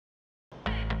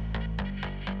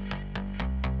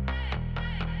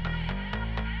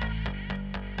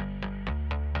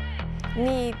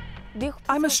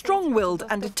I'm a strong-willed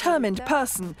and determined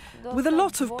person with a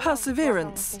lot of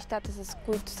perseverance.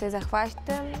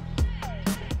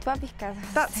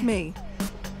 That's me.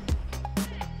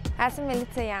 I'm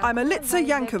Elitsa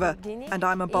Yankova, and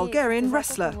I'm a Bulgarian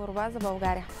wrestler.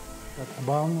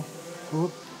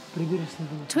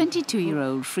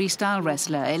 22-year-old freestyle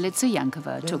wrestler Elitsa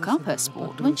Yankova took up her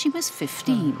sport when she was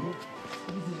 15.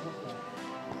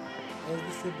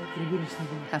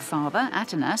 Her father,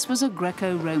 Atanas, was a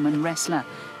Greco-Roman wrestler.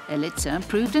 Elitsa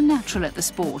proved a natural at the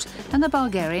sport, and the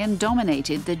Bulgarian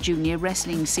dominated the junior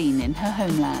wrestling scene in her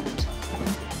homeland.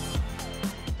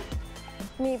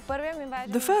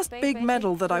 The first big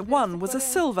medal that I won was a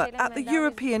silver at the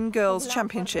European Girls'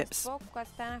 Championships.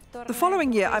 The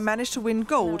following year I managed to win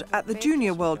gold at the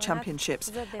Junior World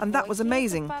Championships, and that was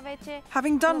amazing.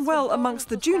 Having done well amongst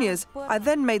the juniors, I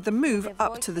then made the move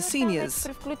up to the seniors.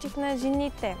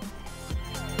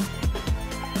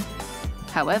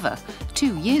 However,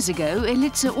 2 years ago,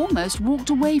 Elitsa almost walked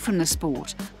away from the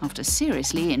sport after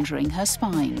seriously injuring her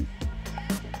spine.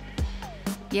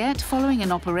 Yet, following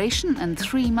an operation and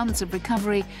 3 months of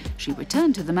recovery, she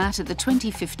returned to the mat at the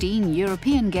 2015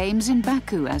 European Games in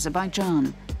Baku,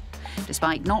 Azerbaijan.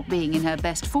 Despite not being in her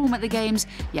best form at the Games,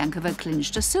 Yankova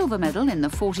clinched a silver medal in the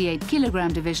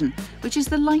 48-kilogram division, which is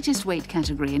the lightest weight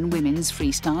category in women's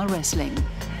freestyle wrestling.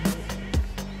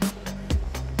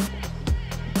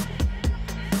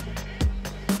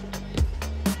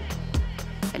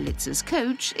 Elitsa's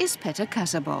coach is Petr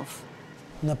Kasabov.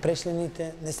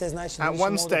 At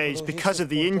one stage, because of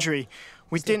the injury,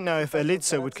 we didn't know if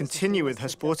Elitsa would continue with her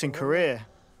sporting career.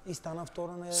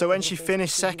 So when she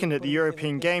finished second at the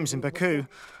European Games in Baku,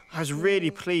 I was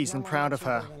really pleased and proud of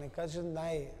her.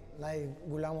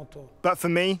 But for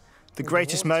me, the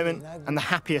greatest moment and the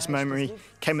happiest memory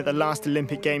came at the last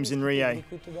Olympic Games in Rio,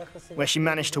 where she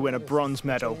managed to win a bronze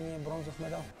medal.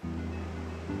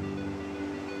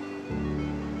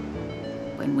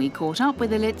 When we caught up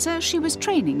with Elitsa, she was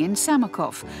training in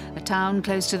Samokov, a town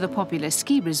close to the popular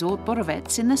ski resort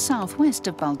Borovets in the southwest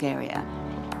of Bulgaria.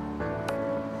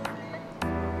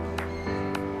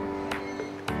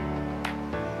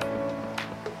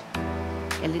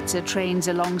 Elitsa trains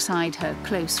alongside her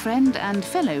close friend and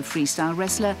fellow freestyle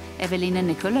wrestler Evelina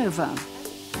Nikolova.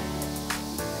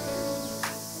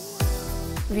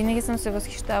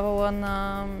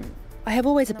 I have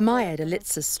always admired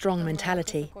Elitsa's strong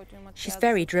mentality. She's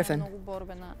very driven.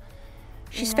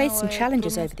 She's faced some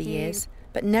challenges over the years,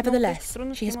 but nevertheless,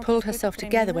 she has pulled herself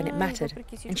together when it mattered,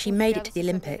 and she made it to the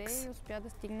Olympics.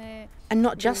 And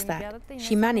not just that,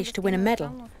 she managed to win a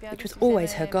medal, which was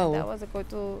always her goal.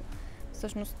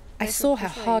 I saw how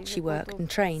hard she worked and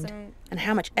trained, and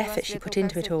how much effort she put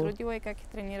into it all.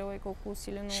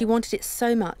 She wanted it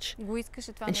so much,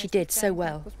 and she did so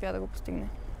well.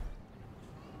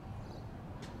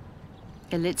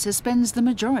 Elitsa spends the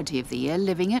majority of the year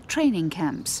living at training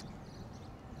camps.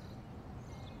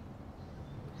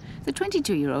 The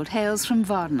 22-year-old hails from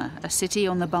Varna, a city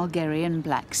on the Bulgarian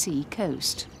Black Sea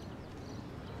coast.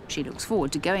 She looks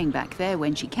forward to going back there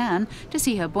when she can to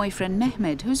see her boyfriend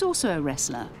Mehmed, who's also a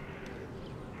wrestler.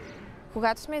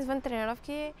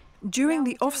 During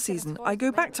the off-season, I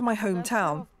go back to my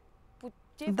hometown.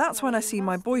 That's when I see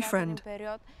my boyfriend.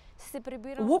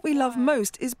 What we love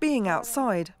most is being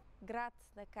outside.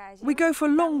 We go for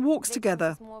long walks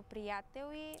together,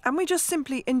 and we just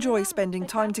simply enjoy spending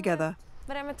time together.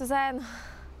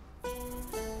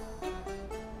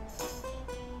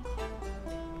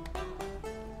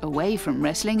 Away from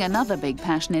wrestling, another big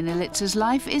passion in Elitsa's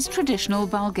life is traditional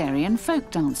Bulgarian folk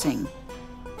dancing.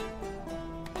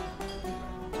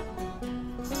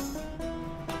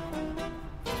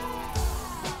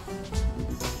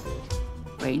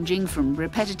 Ranging from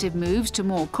repetitive moves to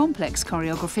more complex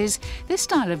choreographies, this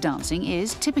style of dancing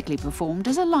is typically performed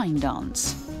as a line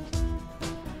dance.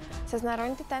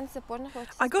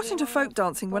 I got into folk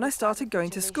dancing when I started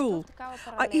going to school.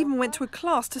 I even went to a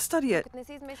class to study it.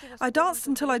 I danced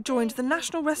until I joined the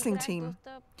national wrestling team.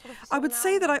 I would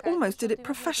say that I almost did it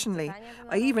professionally.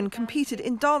 I even competed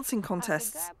in dancing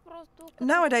contests.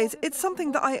 Nowadays, it's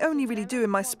something that I only really do in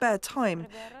my spare time,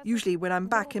 usually when I'm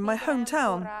back in my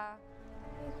hometown.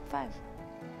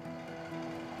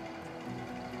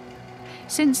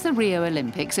 Since the Rio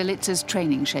Olympics, Elitsa's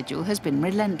training schedule has been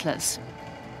relentless.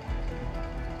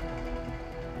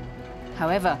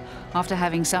 However, after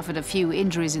having suffered a few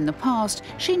injuries in the past,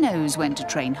 she knows when to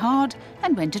train hard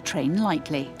and when to train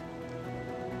lightly.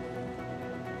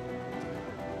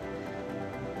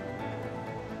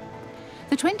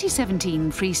 The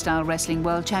 2017 Freestyle Wrestling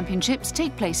World Championships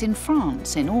take place in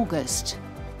France in August.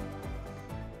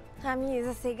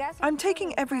 I'm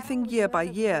taking everything year by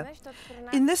year.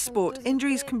 In this sport,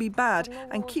 injuries can be bad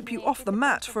and keep you off the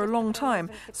mat for a long time,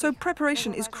 so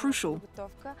preparation is crucial.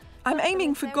 I'm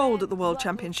aiming for gold at the World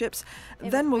Championships,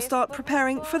 then we'll start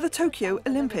preparing for the Tokyo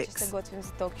Olympics.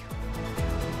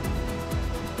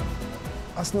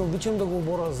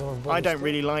 I don't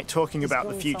really like talking about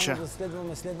the future.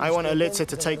 I want Elitsa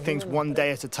to take things one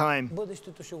day at a time.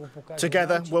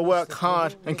 Together, we'll work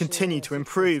hard and continue to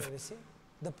improve.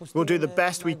 We'll do the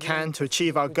best we can to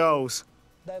achieve our goals.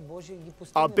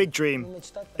 Our big dream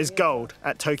is gold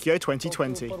at Tokyo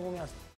 2020.